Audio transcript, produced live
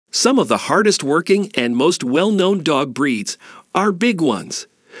Some of the hardest working and most well-known dog breeds are big ones,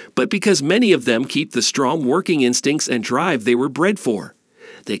 but because many of them keep the strong working instincts and drive they were bred for,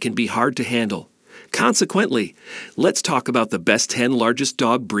 they can be hard to handle. Consequently, let's talk about the best 10 largest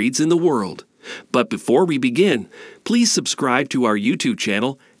dog breeds in the world. But before we begin, please subscribe to our YouTube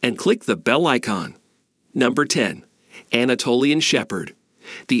channel and click the bell icon. Number 10. Anatolian Shepherd.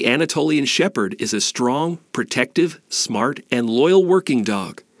 The Anatolian Shepherd is a strong, protective, smart, and loyal working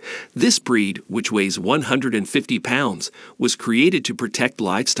dog. This breed, which weighs 150 pounds, was created to protect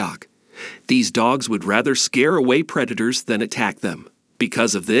livestock. These dogs would rather scare away predators than attack them.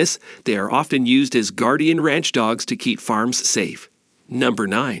 Because of this, they are often used as guardian ranch dogs to keep farms safe. Number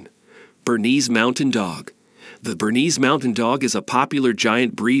 9. Bernese Mountain Dog. The Bernese Mountain Dog is a popular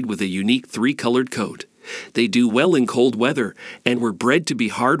giant breed with a unique three-colored coat. They do well in cold weather and were bred to be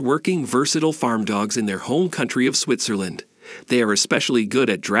hard-working, versatile farm dogs in their home country of Switzerland. They are especially good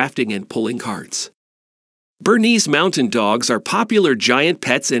at drafting and pulling carts. Bernese Mountain Dogs are popular giant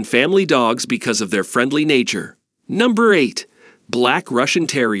pets and family dogs because of their friendly nature. Number 8. Black Russian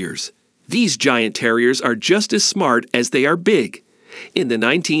Terriers. These giant terriers are just as smart as they are big. In the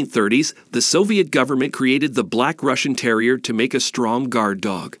 1930s, the Soviet government created the Black Russian Terrier to make a strong guard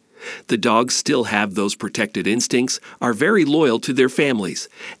dog. The dogs still have those protected instincts, are very loyal to their families,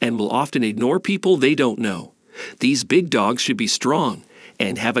 and will often ignore people they don't know. These big dogs should be strong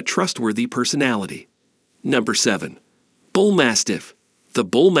and have a trustworthy personality. Number 7. Bull Mastiff. The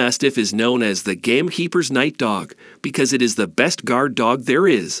Bull Mastiff is known as the gamekeeper's night dog because it is the best guard dog there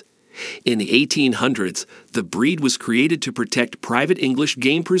is. In the 1800s, the breed was created to protect private English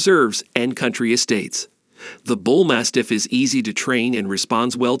game preserves and country estates. The Bull Mastiff is easy to train and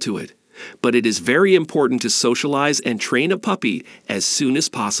responds well to it, but it is very important to socialize and train a puppy as soon as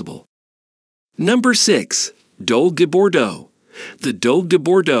possible. Number 6. Dogue de Bordeaux. The Dogue de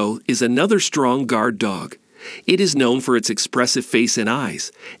Bordeaux is another strong guard dog. It is known for its expressive face and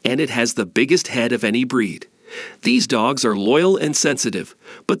eyes, and it has the biggest head of any breed. These dogs are loyal and sensitive,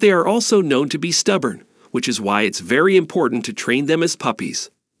 but they are also known to be stubborn, which is why it's very important to train them as puppies.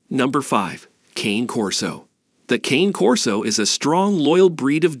 Number 5. Cane Corso. The Cane Corso is a strong, loyal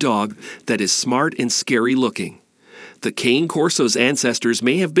breed of dog that is smart and scary looking. The Cane Corso's ancestors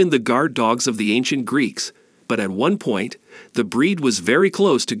may have been the guard dogs of the ancient Greeks, but at one point, the breed was very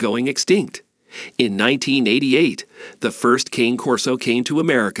close to going extinct. In 1988, the first Cane Corso came to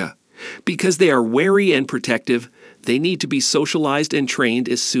America. Because they are wary and protective, they need to be socialized and trained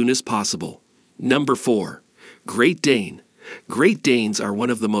as soon as possible. Number 4. Great Dane. Great Danes are one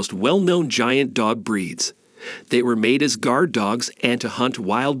of the most well-known giant dog breeds. They were made as guard dogs and to hunt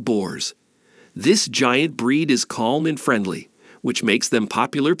wild boars. This giant breed is calm and friendly, which makes them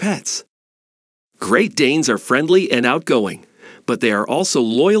popular pets. Great Danes are friendly and outgoing, but they are also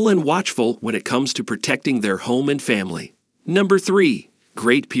loyal and watchful when it comes to protecting their home and family. Number 3.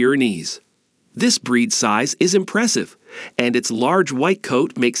 Great Pyrenees. This breed size is impressive, and its large white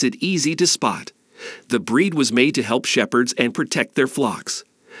coat makes it easy to spot. The breed was made to help shepherds and protect their flocks.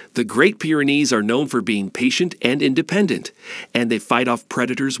 The Great Pyrenees are known for being patient and independent, and they fight off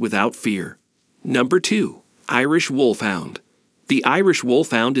predators without fear. Number 2. Irish Wolfhound. The Irish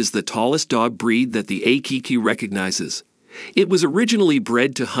Wolfhound is the tallest dog breed that the AKQ recognizes. It was originally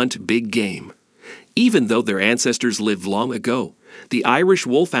bred to hunt big game. Even though their ancestors lived long ago, the Irish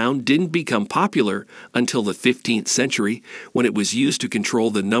Wolfhound didn't become popular until the 15th century when it was used to control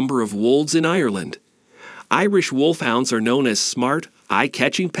the number of wolves in Ireland. Irish Wolfhounds are known as smart,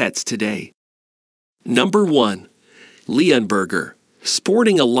 eye-catching pets today. Number 1. Leonberger.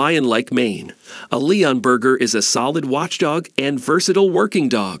 Sporting a lion-like mane, a Leonberger is a solid watchdog and versatile working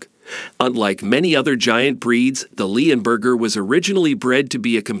dog. Unlike many other giant breeds, the Leonberger was originally bred to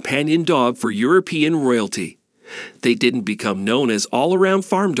be a companion dog for European royalty. They didn't become known as all-around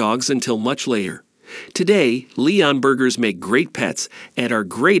farm dogs until much later. Today, Leonbergers make great pets and are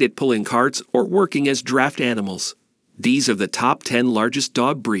great at pulling carts or working as draft animals. These are the top 10 largest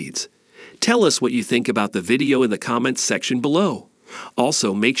dog breeds. Tell us what you think about the video in the comments section below.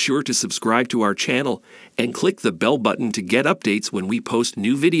 Also, make sure to subscribe to our channel and click the bell button to get updates when we post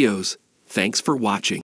new videos. Thanks for watching.